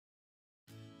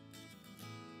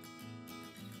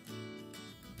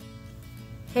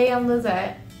Hey, I'm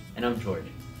Lizette. And I'm George.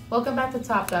 Welcome back to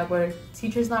Dawg, where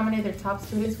teachers nominate their top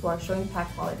students who are showing PAC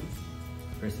qualities.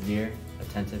 Persevere,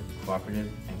 attentive,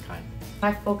 cooperative, and kind.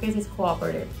 PAC focus is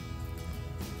cooperative.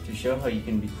 To show how you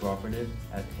can be cooperative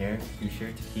at PAIR, be sure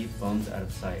to keep phones out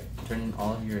of sight. Turn in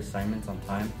all of your assignments on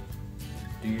time,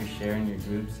 do your share in your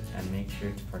groups, and make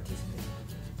sure to participate.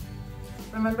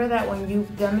 Remember that when you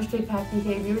demonstrate PAC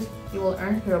behaviors, you will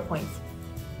earn hero points.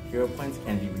 Hero points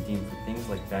can be redeemed for things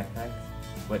like backpacks,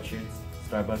 sweatshirts,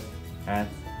 Starbucks,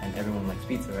 hats, and everyone likes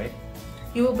pizza, right?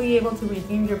 You will be able to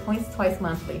redeem your points twice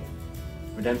monthly.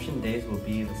 Redemption days will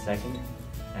be the 2nd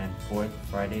and 4th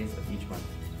Fridays of each month.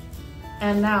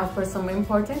 And now for some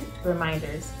important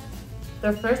reminders.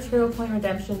 The first Hero Point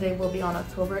Redemption Day will be on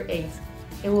October 8th.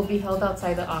 It will be held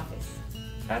outside the office.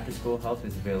 After school help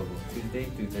is available Tuesday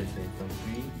through Thursday from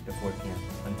 3 to 4 p.m.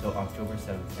 until October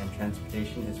 7th, and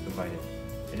transportation is provided.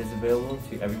 It is available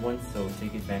to everyone, so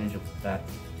take advantage of that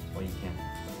while you can.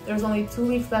 There's only 2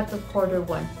 weeks left of quarter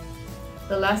 1.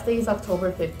 The last day is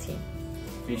October 15th.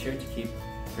 Be sure to keep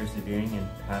persevering and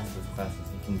pass those classes.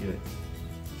 You can do it.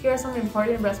 Here are some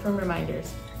important restroom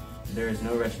reminders. There is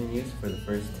no restroom use for the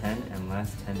first 10 and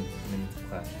last 10 minutes of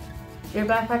class. Your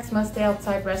backpacks must stay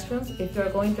outside restrooms. If you are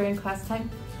going during class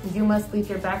time, you must leave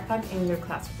your backpack in your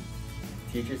classroom.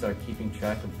 Teachers are keeping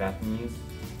track of bathroom use.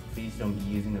 Please don't be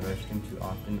using the restroom too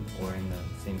often or in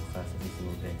the same class every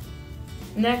single day.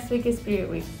 Next week is Spirit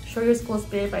Week. Show your school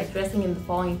spirit by dressing in the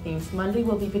following themes. Monday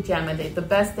will be Pajama Day, the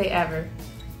best day ever.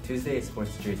 Tuesday is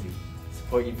Sports Jersey.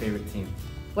 Support your favorite team.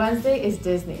 Wednesday is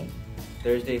Disney.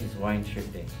 Thursday is Hawaiian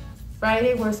Shirt Day.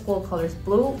 Friday, wear school colors,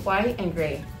 blue, white, and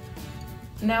gray.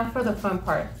 Now for the fun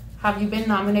part. Have you been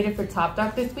nominated for Top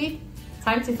Dog this week?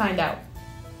 Time to find out.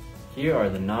 Here are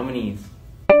the nominees.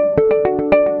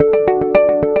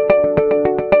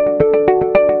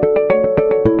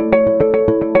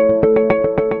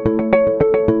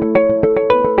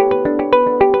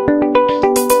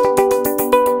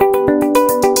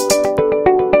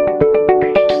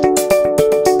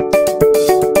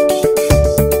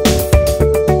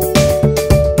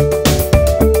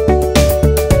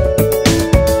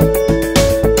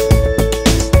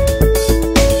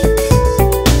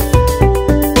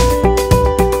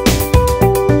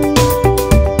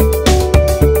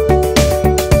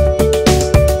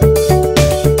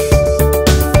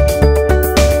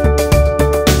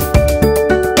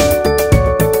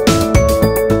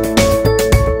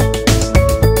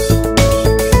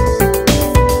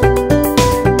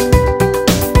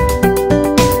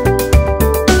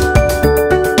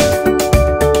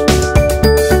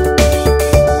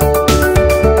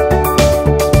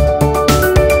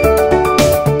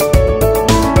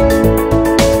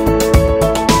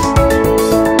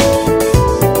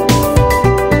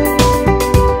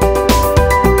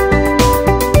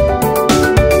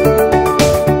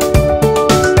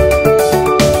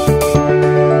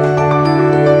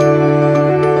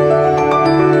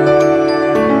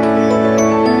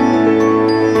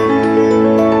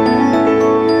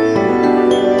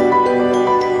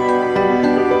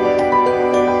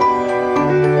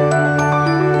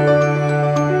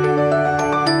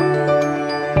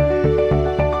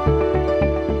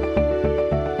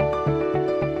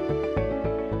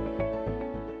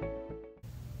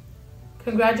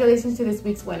 Congratulations to this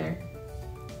week's winner.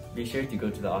 Be sure to go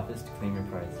to the office to claim your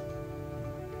prize.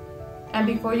 And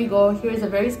before you go, here's a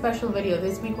very special video.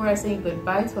 This week we are saying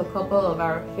goodbye to a couple of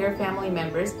our HERE family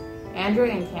members, Andrew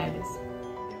and Candace.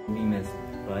 We missed,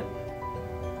 but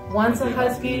once a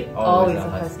Husky, always a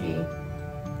Husky.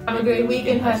 Have a great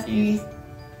weekend, Huskies.